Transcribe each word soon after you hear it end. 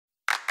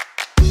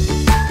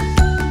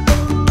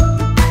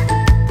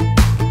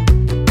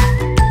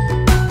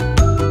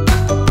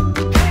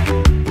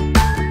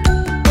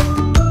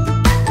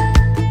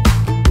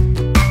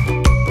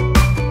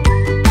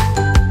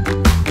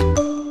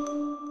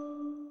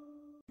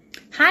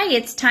Hi,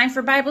 it's time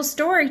for Bible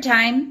story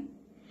time.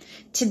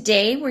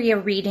 Today we are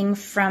reading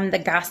from the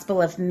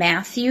Gospel of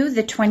Matthew,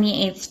 the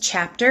 28th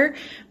chapter,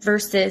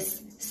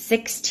 verses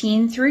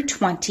 16 through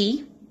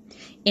 20.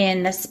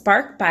 In the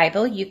Spark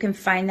Bible, you can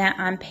find that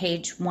on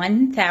page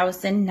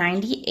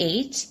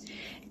 1098.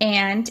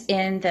 And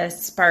in the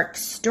Spark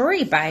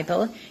Story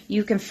Bible,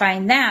 you can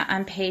find that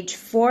on page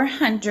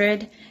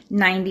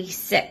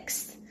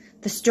 496.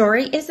 The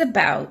story is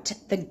about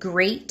the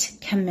Great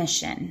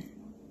Commission.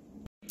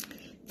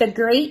 The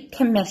Great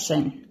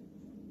Commission.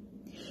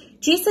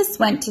 Jesus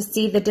went to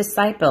see the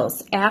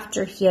disciples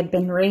after he had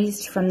been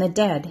raised from the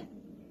dead.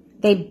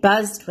 They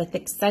buzzed with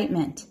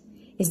excitement.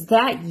 "Is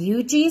that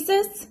you,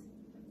 Jesus?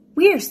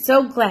 We are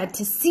so glad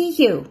to see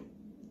you.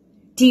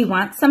 Do you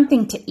want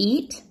something to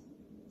eat?"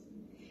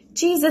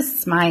 Jesus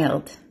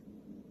smiled.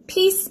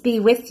 "Peace be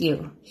with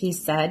you," he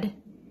said.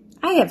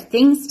 "I have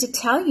things to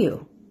tell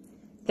you."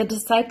 The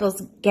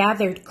disciples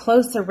gathered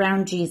close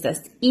around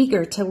Jesus,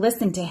 eager to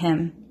listen to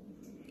him.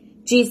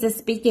 Jesus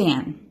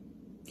began,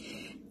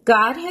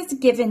 "God has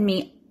given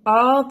me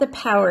all the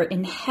power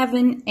in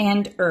heaven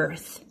and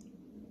earth."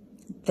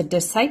 The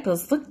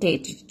disciples looked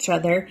at each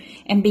other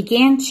and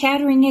began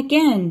chattering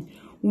again.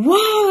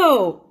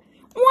 "Whoa!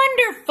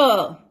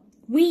 Wonderful!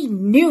 We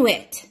knew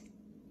it!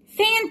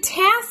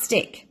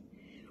 Fantastic!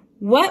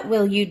 What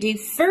will you do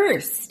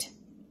first?"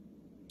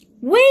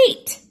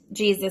 "Wait,"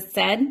 Jesus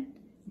said.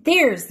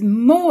 "There's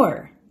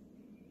more."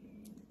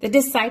 The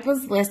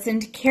disciples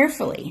listened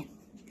carefully.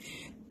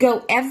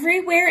 "Go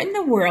everywhere in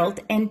the world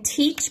and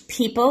teach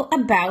people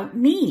about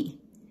me.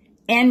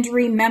 And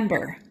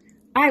remember,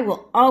 I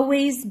will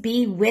always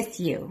be with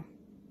you."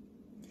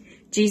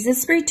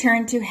 Jesus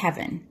returned to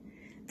heaven.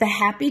 The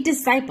happy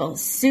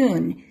disciples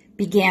soon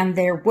began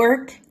their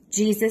work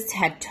Jesus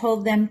had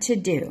told them to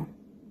do.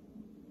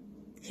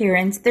 Here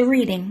ends the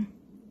reading.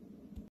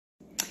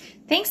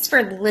 Thanks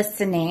for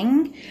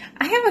listening.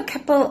 I have a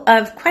couple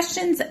of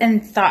questions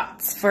and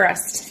thoughts for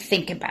us to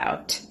think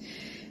about.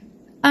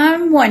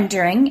 I'm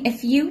wondering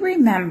if you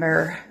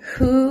remember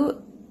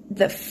who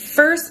the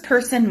first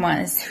person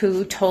was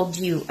who told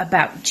you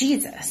about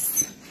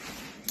Jesus.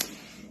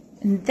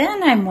 And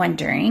then I'm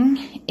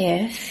wondering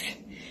if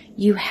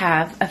you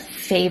have a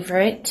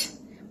favorite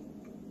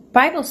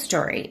Bible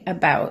story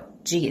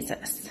about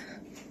Jesus.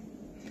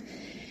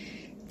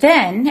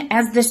 Then,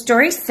 as the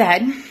story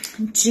said,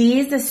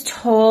 Jesus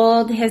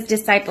told his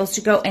disciples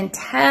to go and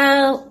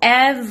tell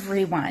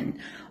everyone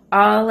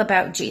all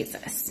about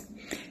Jesus.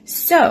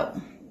 So,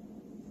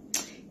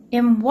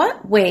 in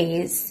what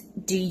ways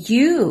do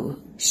you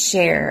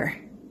share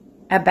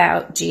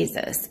about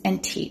Jesus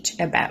and teach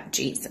about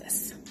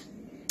Jesus?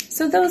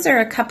 So those are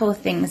a couple of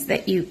things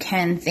that you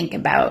can think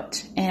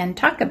about and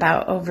talk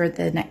about over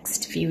the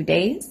next few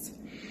days.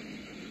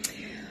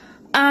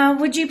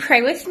 Would you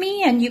pray with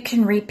me? And you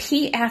can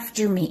repeat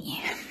after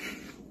me.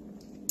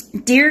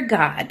 Dear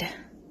God,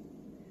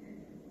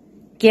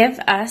 give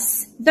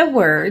us the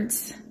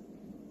words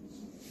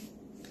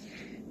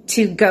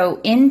to go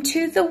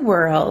into the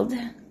world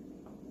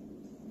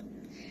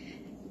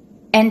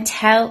and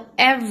tell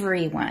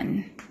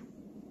everyone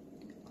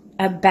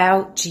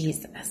about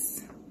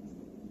Jesus.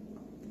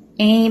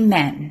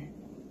 Amen.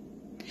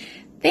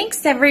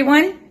 Thanks,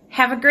 everyone.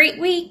 Have a great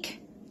week.